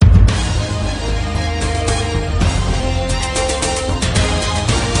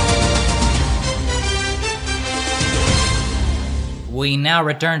We now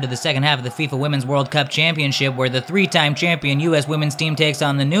return to the second half of the FIFA Women's World Cup Championship, where the three-time champion U.S. women's team takes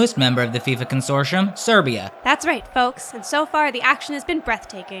on the newest member of the FIFA consortium, Serbia. That's right, folks, and so far the action has been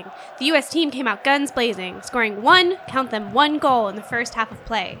breathtaking. The U.S. team came out guns blazing, scoring one goal in the first half of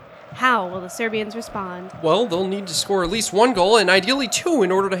play. How will the Serbians respond? Well, they'll need to score at least one goal, and ideally two,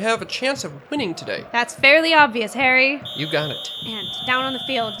 in order to have a chance of winning today. That's fairly obvious, Harry. You got it. And down on the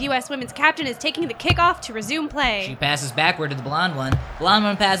field, the U.S. women's captain is taking the kickoff to resume play. She passes backward to the blonde one. Blonde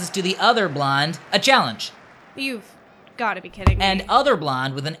one passes to the other blonde. A challenge. You've got to be kidding me. And other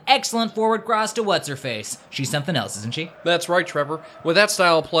blonde with an excellent forward cross to What's-Her-Face. She's something else, isn't she? That's right, Trevor. With that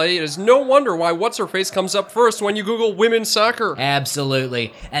style of play, it is no wonder why What's-Her-Face comes up first when you Google women's soccer.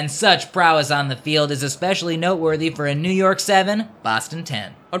 Absolutely. And such prowess on the field is especially noteworthy for a New York 7, Boston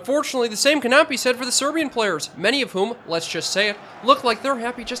 10. Unfortunately, the same cannot be said for the Serbian players, many of whom, let's just say it, look like they're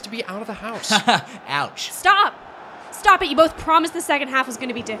happy just to be out of the house. Ouch. Stop it, you both promised the second half was going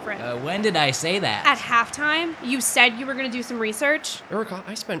to be different. When did I say that? At halftime, you said you were going to do some research. Erica,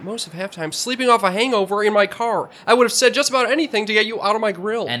 I spent most of halftime sleeping off a hangover in my car. I would have said just about anything to get you out of my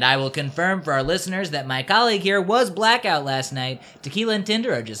grill. And I will confirm for our listeners that my colleague here was blackout last night. Tequila and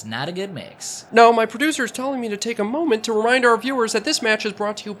Tinder are just not a good mix. Now, my producer is telling me to take a moment to remind our viewers that this match is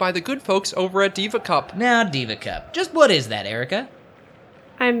brought to you by the good folks over at Diva Cup. Now, Diva Cup. Just what is that, Erica?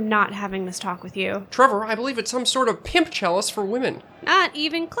 I'm not having this talk with you. Trevor, I believe it's some sort of pimp chalice for women. Not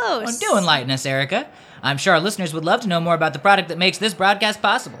even close. Do enlighten us, Erica. I'm sure our listeners would love to know more about the product that makes this broadcast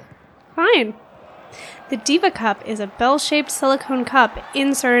possible. Fine. The Diva Cup is a bell-shaped silicone cup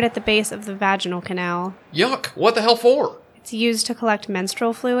inserted at the base of the vaginal canal. Yuck, what the hell for? It's used to collect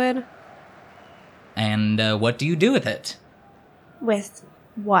menstrual fluid. And what do you do with it? With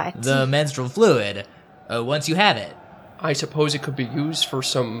what? The menstrual fluid. Once you have it. I suppose it could be used for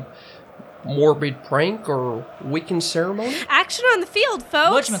some morbid prank or Wiccan ceremony? Action on the field,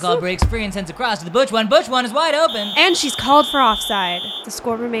 folks! Butchmcall breaks free and sends a cross to the Butch one. Butch one is wide open. And she's called for offside. The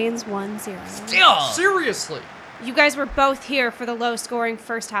score remains 1-0. Still! Seriously? You guys were both here for the low-scoring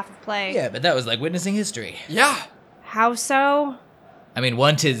first half of play. Yeah, but that was like witnessing history. Yeah. How so? I mean,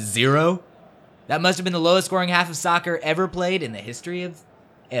 1-0? That must have been the lowest scoring half of soccer ever played in the history of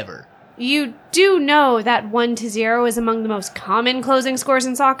ever. You do know that 1-0 is among the most common closing scores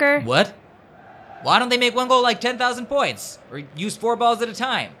in soccer? What? Why don't they make one goal like 10,000 points? Or use 4 balls at a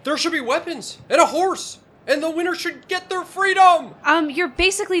time? There should be weapons and a horse, and the winner should get their freedom! You're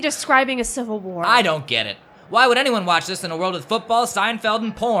basically describing a civil war. I don't get it. Why would anyone watch this in a world with football, Seinfeld,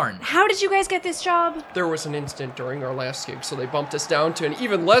 and porn? How did you guys get this job? There was an incident during our last gig, so they bumped us down to an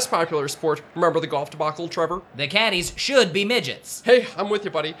even less popular sport. Remember the golf debacle, Trevor? The caddies should be midgets. Hey, I'm with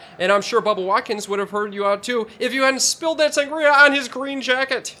you, buddy. And I'm sure Bubba Watkins would have heard you out, too, if you hadn't spilled that sangria on his green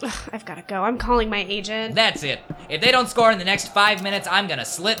jacket. I've gotta go. I'm calling my agent. That's it. If they don't score in the next 5 minutes, I'm gonna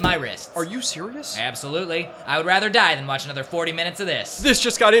slit my wrists. Are you serious? Absolutely. I would rather die than watch another 40 minutes of this. This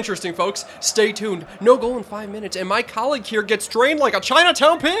just got interesting, folks. Stay tuned. No goal in 5 minutes, and my colleague here gets drained like a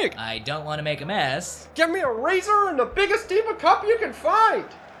Chinatown pig. I don't want to make a mess. Get me a razor and the biggest Diva Cup you can find.